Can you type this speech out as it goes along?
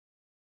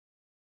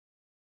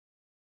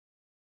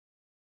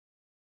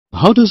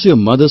How does your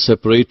mother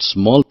separate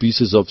small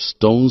pieces of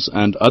stones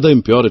and other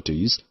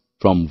impurities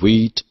from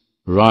wheat,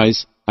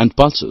 rice and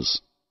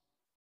pulses?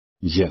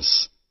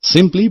 Yes,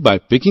 simply by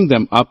picking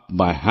them up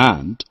by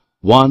hand,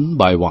 one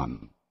by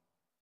one.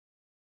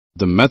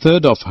 The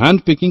method of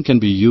hand picking can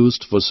be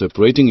used for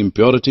separating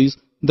impurities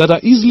that are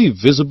easily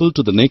visible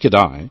to the naked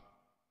eye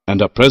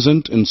and are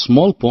present in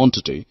small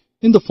quantity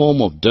in the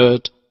form of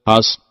dirt,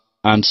 husk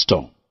and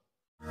stone.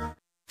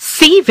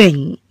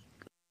 Sieving.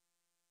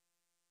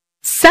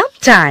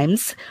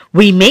 Sometimes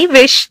we may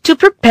wish to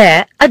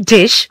prepare a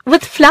dish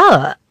with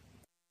flour.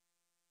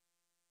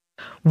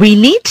 We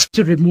need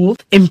to remove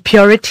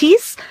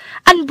impurities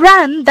and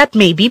bran that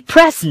may be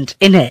present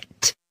in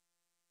it.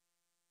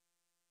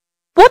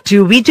 What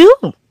do?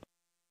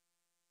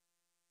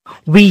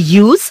 We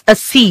use a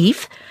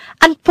sieve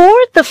and pour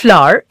the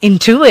flour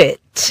into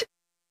it.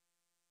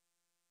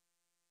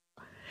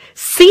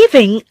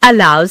 Sieving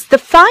allows the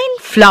fine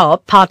flour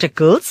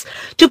particles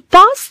to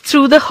pass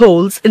through the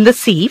holes in the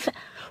sieve,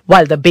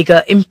 while the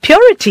bigger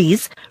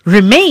impurities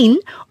remain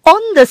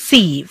on the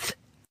sieve.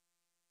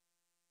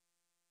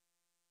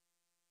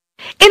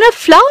 In a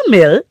flour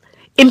mill,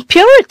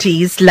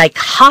 impurities like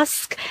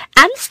husk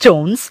and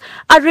stones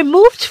are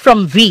removed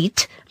from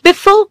wheat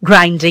before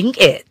grinding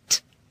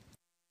it.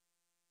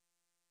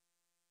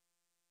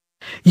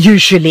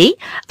 Usually,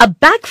 a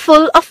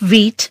bagful of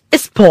wheat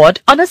is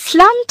poured on a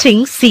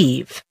slanting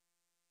sieve.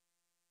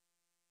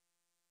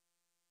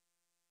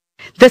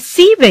 The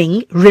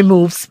sieving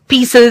removes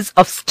pieces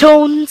of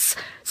stones,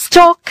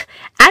 stalk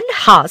and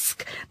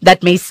husk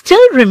that may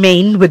still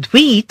remain with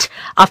wheat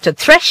after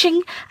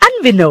threshing and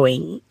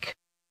winnowing.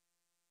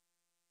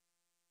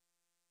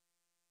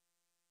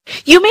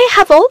 You may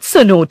have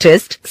also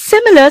noticed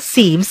similar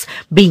sieves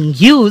being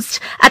used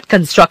at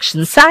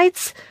construction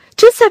sites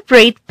to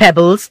separate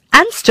pebbles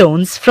and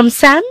stones from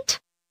sand?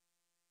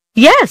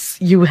 Yes,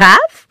 you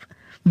have.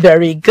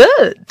 Very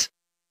good.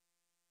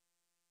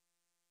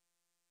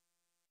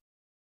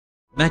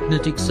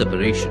 Magnetic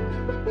separation.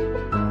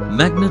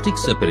 Magnetic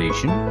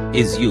separation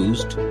is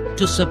used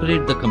to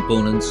separate the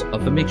components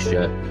of a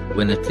mixture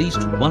when at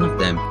least one of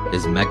them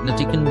is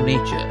magnetic in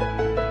nature.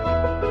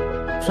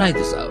 Try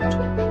this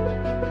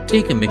out.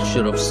 Take a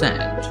mixture of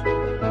sand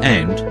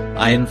and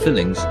iron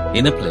fillings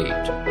in a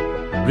plate.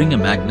 Bring a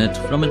magnet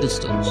from a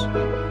distance.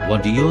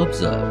 What do you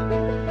observe?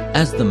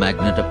 As the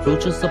magnet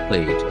approaches the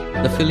plate,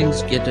 the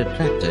fillings get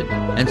attracted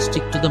and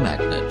stick to the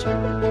magnet.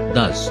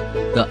 Thus,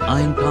 the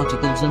iron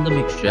particles in the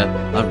mixture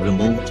are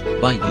removed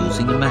by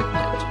using a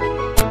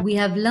magnet. We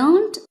have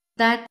learned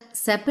that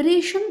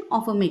separation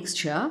of a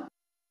mixture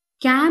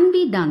can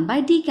be done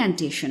by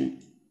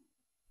decantation.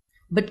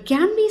 But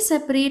can we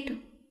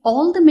separate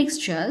all the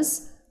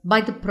mixtures by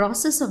the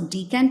process of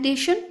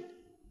decantation?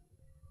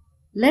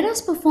 Let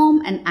us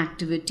perform an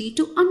activity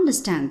to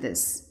understand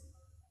this.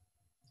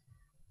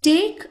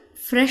 Take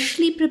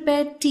freshly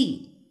prepared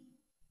tea.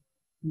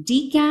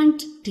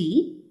 Decant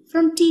tea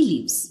from tea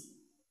leaves.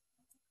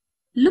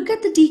 Look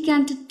at the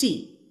decanted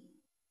tea.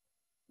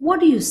 What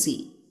do you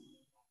see?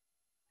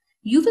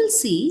 You will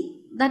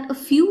see that a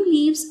few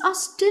leaves are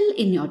still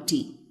in your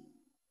tea.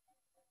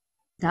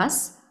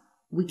 Thus,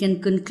 we can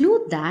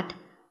conclude that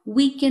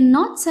we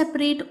cannot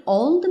separate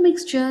all the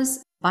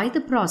mixtures by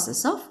the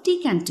process of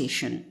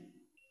decantation.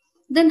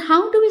 Then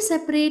how do we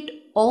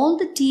separate all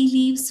the tea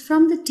leaves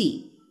from the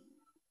tea?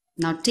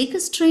 Now take a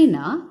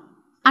strainer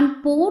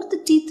and pour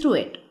the tea through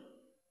it.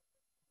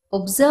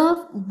 Observe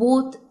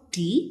both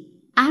tea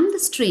and the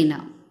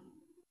strainer.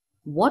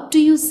 What do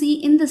you see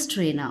in the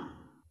strainer?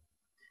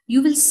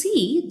 You will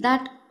see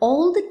that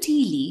all the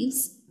tea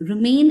leaves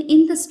remain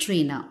in the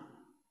strainer.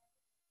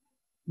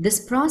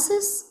 This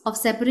process of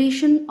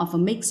separation of a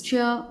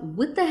mixture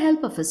with the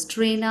help of a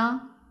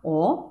strainer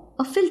or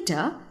a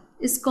filter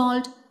is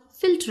called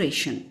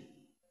filtration.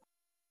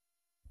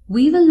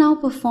 We will now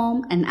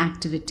perform an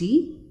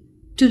activity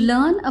to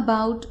learn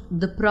about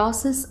the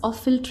process of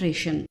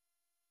filtration.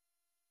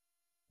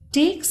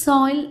 Take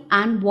soil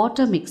and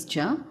water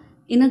mixture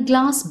in a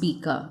glass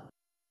beaker.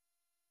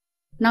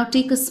 Now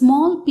take a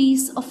small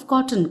piece of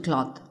cotton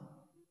cloth.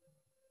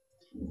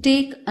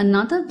 Take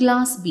another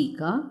glass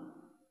beaker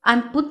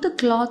and put the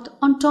cloth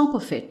on top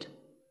of it.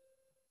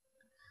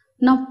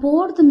 Now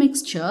pour the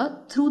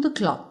mixture through the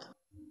cloth.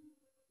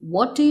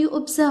 What do you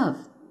observe?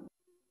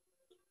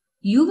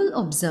 You will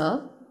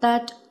observe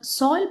that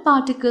soil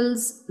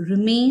particles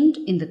remained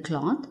in the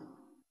cloth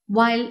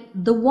while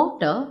the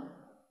water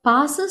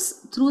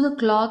passes through the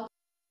cloth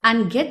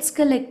and gets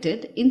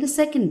collected in the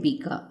second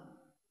beaker.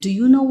 Do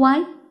you know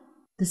why?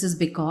 This is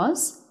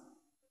because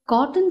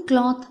cotton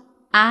cloth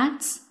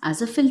acts as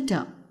a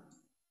filter.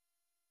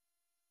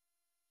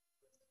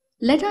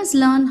 Let us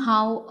learn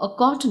how a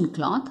cotton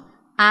cloth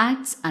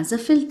acts as a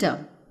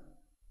filter.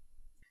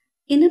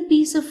 In a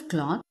piece of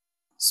cloth,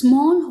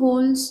 small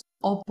holes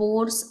or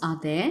pores are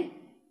there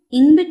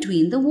in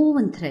between the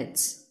woven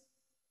threads.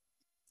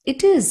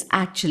 It is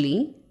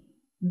actually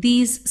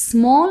these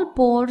small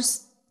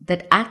pores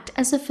that act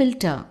as a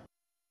filter.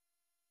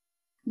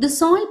 The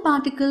soil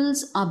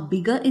particles are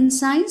bigger in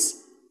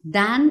size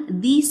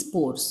than these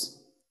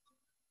pores.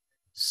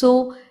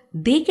 So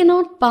they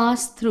cannot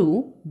pass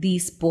through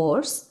these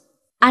pores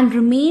and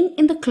remain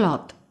in the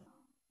cloth.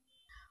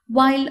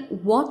 While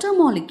water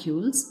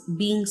molecules,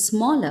 being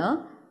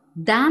smaller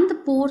than the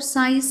pore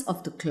size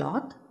of the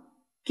cloth,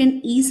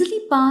 can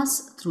easily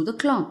pass through the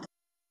cloth.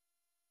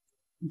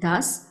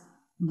 Thus,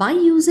 by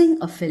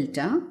using a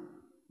filter,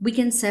 we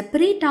can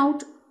separate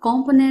out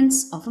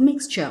components of a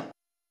mixture.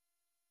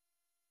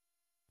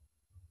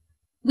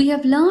 We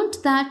have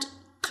learnt that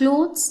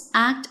clothes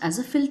act as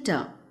a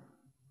filter.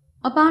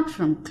 Apart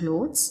from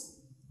clothes,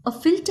 a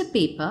filter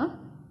paper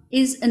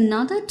is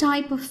another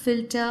type of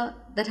filter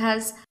that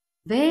has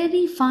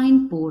very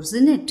fine pores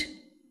in it.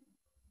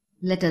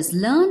 Let us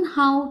learn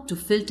how to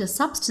filter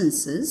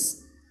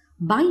substances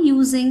by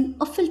using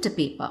a filter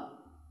paper.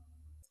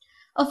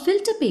 A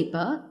filter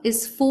paper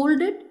is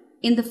folded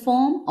in the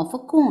form of a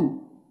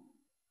cone.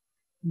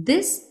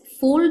 This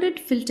folded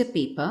filter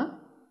paper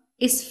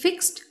is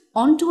fixed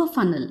onto a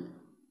funnel.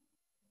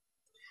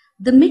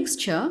 The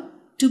mixture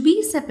to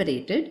be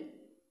separated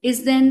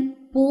is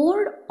then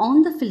poured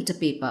on the filter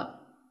paper.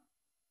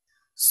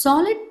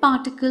 Solid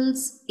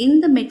particles in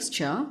the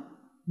mixture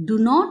do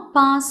not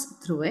pass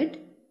through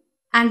it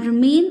and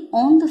remain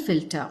on the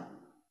filter,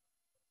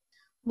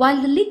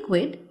 while the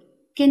liquid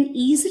can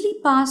easily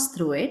pass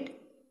through it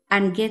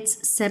and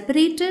gets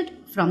separated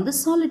from the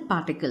solid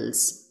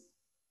particles.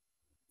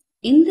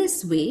 In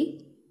this way,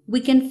 we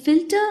can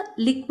filter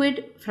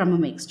liquid from a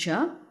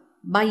mixture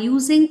by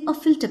using a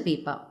filter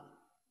paper.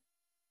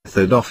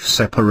 Method of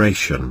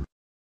separation.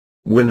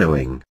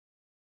 Winnowing.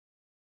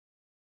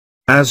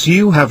 As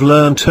you have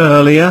learnt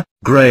earlier,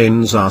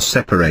 grains are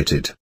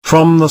separated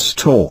from the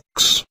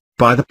stalks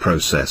by the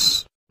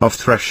process of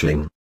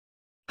threshing.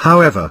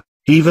 However,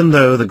 even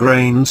though the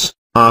grains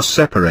are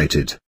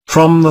separated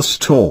from the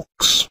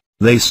stalks,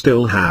 they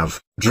still have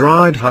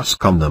dried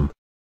husk on them.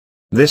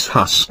 This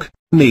husk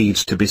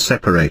needs to be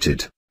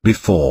separated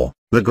before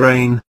the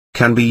grain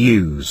can be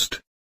used.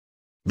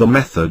 The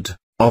method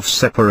of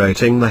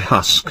separating the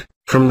husk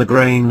from the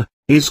grain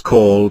is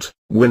called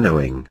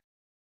winnowing.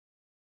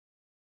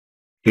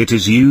 It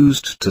is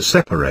used to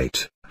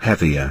separate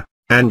heavier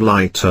and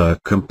lighter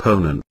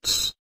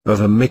components of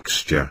a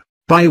mixture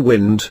by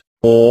wind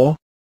or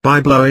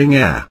by blowing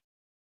air.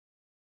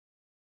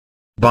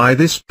 By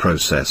this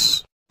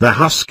process, the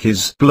husk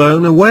is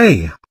blown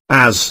away,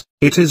 as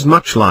it is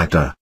much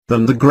lighter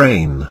than the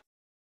grain.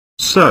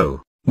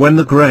 So, when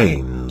the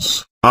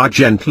grains are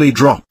gently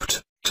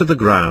dropped to the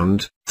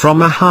ground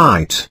from a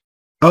height,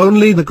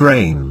 only the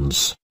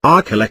grains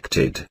are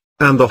collected,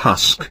 and the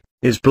husk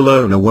is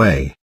blown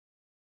away.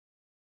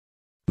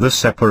 The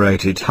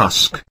separated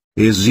husk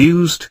is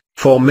used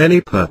for many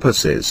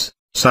purposes,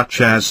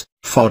 such as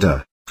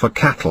fodder for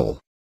cattle.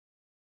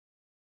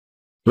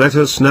 Let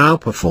us now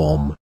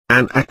perform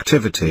an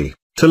activity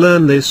to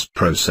learn this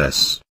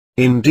process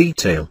in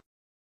detail.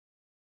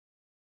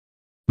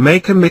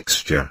 Make a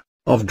mixture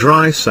of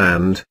dry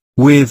sand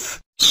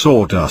with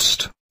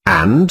sawdust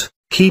and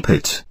keep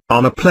it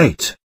on a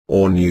plate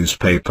or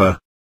newspaper.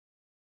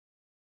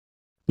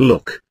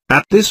 Look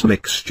at this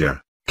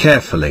mixture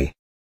carefully.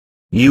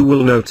 You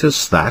will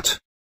notice that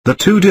the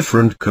two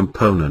different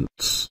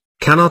components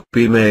cannot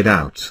be made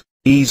out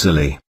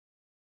easily.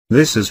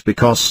 This is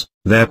because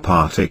their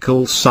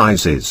particle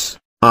sizes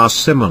are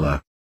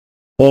similar.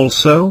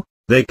 Also,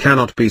 they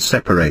cannot be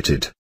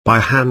separated by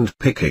hand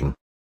picking.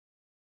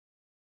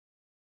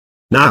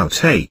 Now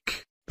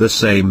take the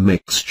same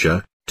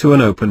mixture to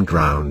an open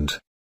ground.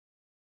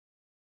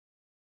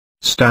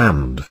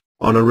 Stand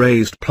on a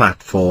raised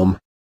platform.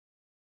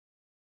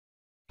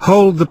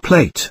 Hold the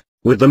plate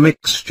with the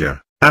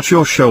mixture at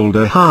your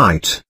shoulder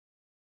height.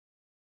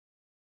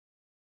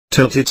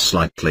 Tilt it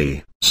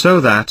slightly so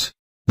that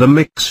the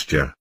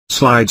mixture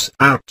slides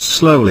out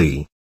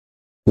slowly.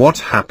 What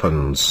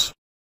happens?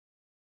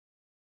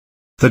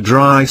 The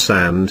dry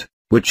sand,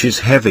 which is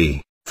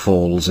heavy,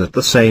 falls at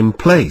the same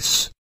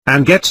place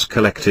and gets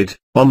collected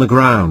on the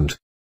ground.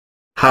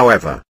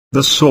 However,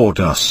 the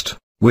sawdust,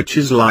 which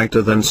is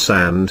lighter than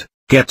sand,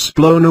 gets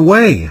blown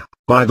away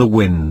by the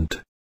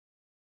wind.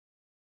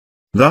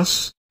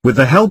 Thus, with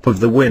the help of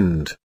the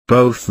wind,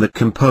 both the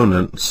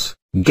components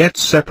get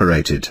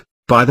separated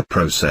by the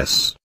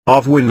process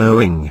of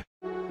winnowing.